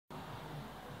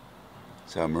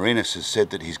So Marinus has said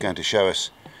that he's going to show us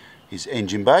his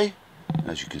engine bay.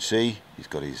 As you can see, he's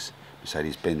got his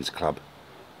Mercedes-Benz Club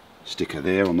sticker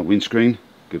there on the windscreen.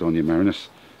 Good on you, Marinus.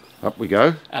 Up we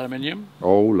go. Aluminium.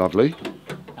 Oh, lovely.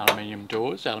 Aluminium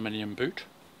doors, aluminium boot.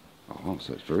 Oh,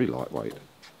 so it's very lightweight.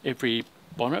 Every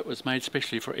bonnet was made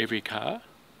specially for every car.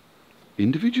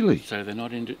 Individually? So they're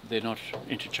not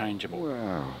interchangeable.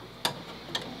 Wow.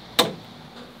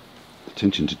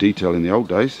 Attention to detail in the old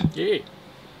days. Yeah.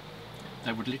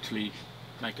 They would literally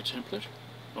make a template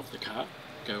of the car,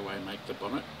 go away and make the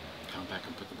bonnet, come back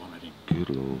and put the bonnet in. Good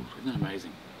Lord. Isn't that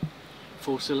amazing?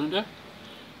 4-cylinder,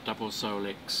 double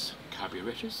Solex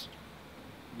carburetors.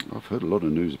 I've heard a lot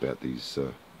of news about these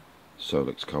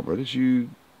Solex carburetors. You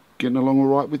getting along all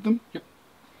right with them? Yep.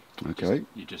 Okay.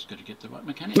 You just got to get the right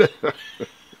mechanic.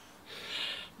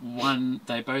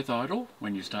 They both idle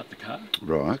when you start the car.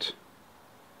 Right.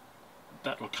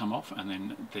 That will come off, and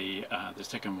then the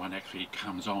second one actually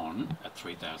comes on at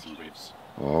 3,000 revs.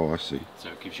 Oh, I see. So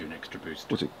it gives you an extra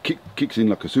boost. What's it? Kicks in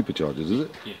like a supercharger, does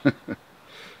it? Yeah.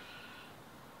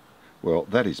 Well,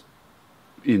 that is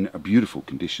in a beautiful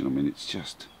condition. I mean, it's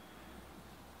just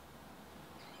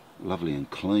lovely and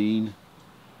clean.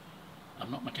 I'm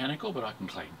not mechanical, but I can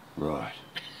clean. Right.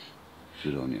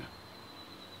 Good on you.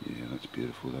 Yeah, that's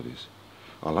beautiful, that is.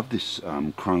 I love this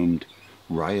chromed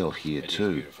rail here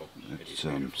too. Beautiful.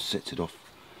 It sets it off.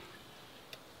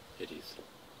 It is.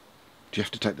 Do you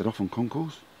have to take that off on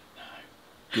concours? No.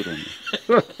 Good on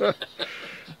you.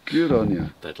 Good on you.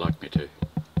 They'd like me to.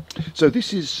 So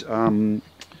this is,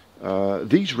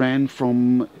 these ran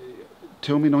from,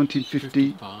 tell me,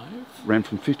 1950? 55. Ran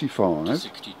from 55 to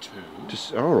 62.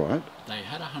 All right. They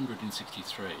had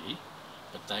 163,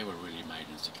 but they were really made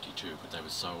in 62, but they were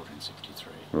sold in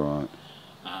 63. Right.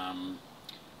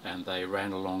 And they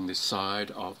ran along this side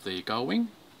of the gull wing,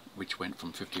 which went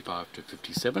from 55 to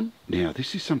 57. Now,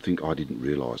 this is something I didn't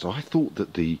realise. I thought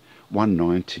that the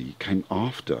 190 came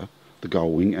after the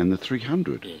gull wing and the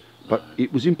 300, Yeah, but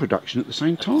it was in production at the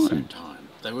same time. At the same time.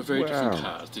 They were very different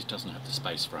Wow. cars. This doesn't have the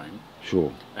space frame.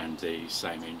 Sure. And the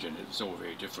same engine. It was all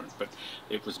very different, but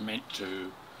it was meant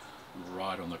to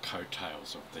ride on the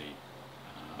coattails of the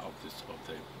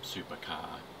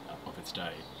supercar of its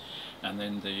day. And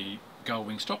then the gull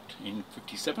wing stopped in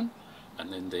 57,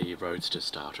 and then the Roadster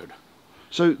started.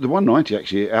 So the 190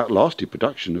 actually outlasted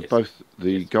production of both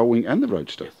the gull wing and the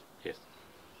Roadster. Yes, yes.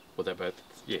 Well, they both,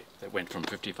 yeah, they went from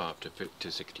 55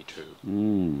 to 62.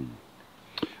 Mm.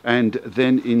 And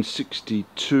then in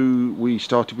 62 we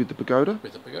started with the Pagoda?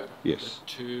 With the Pagoda? Yes.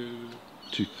 The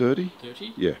 230?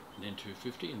 230? Yeah. And then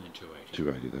 250 and then 280.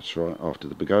 280, that's right. After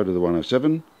the Pagoda, the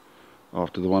 107.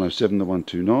 After the 107, the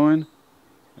 129.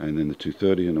 And then the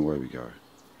 230, and away we go.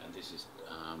 And this is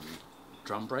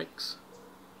drum brakes.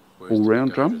 All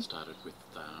round drum? Started with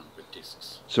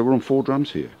discs. So we're on 4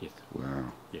 drums here? Yes.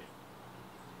 Wow. Yeah.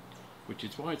 Which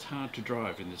is why it's hard to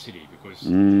drive in the city, because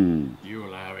you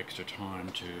allow extra time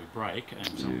to brake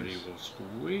and somebody will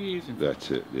squeeze in front.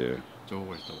 That's it, yeah. It's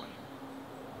always the way.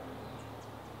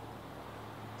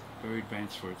 Very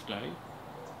advanced for its day.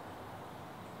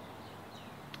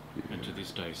 Yeah. And to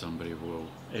this day, somebody will,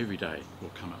 every day,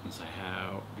 will come up and say,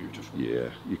 "How beautiful!" Yeah,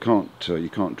 you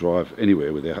can't drive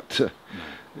anywhere without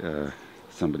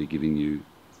somebody giving you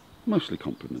mostly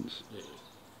compliments. Yeah.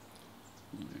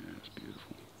 Yeah, it's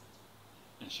beautiful.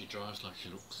 And she drives like she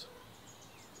looks.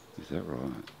 Is that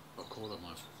right? I call her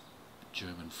my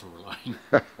German Fräulein.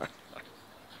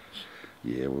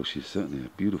 Yeah, well, she's certainly a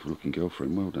beautiful-looking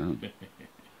girlfriend. Well done.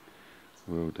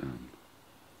 Well done.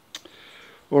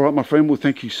 All right, my friend, well,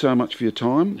 thank you so much for your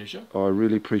time. Pleasure. I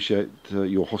really appreciate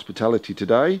your hospitality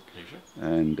today. Pleasure.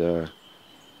 And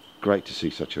great to see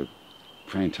such a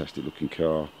fantastic looking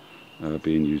car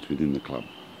being used within the club.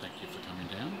 Thank you for coming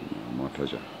down. My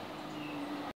pleasure.